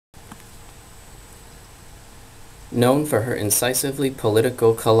Known for her incisively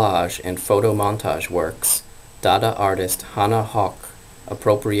political collage and photomontage works, Dada artist Hannah Höch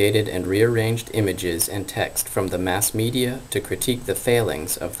appropriated and rearranged images and text from the mass media to critique the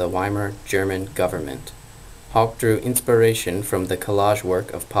failings of the Weimar German government. Höch drew inspiration from the collage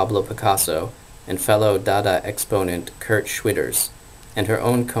work of Pablo Picasso and fellow Dada exponent Kurt Schwitters, and her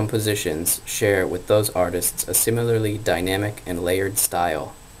own compositions share with those artists a similarly dynamic and layered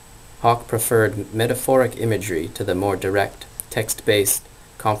style. Höch preferred metaphoric imagery to the more direct, text-based,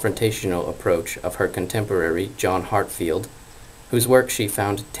 confrontational approach of her contemporary John Heartfield, whose work she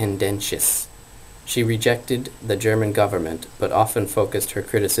found tendentious. She rejected the German government, but often focused her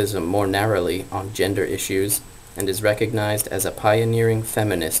criticism more narrowly on gender issues, and is recognized as a pioneering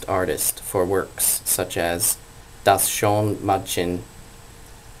feminist artist for works such as Das schöne Mädchen,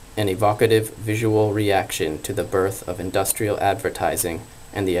 an evocative visual reaction to the birth of industrial advertising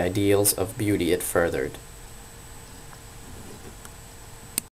and the ideals of beauty it furthered.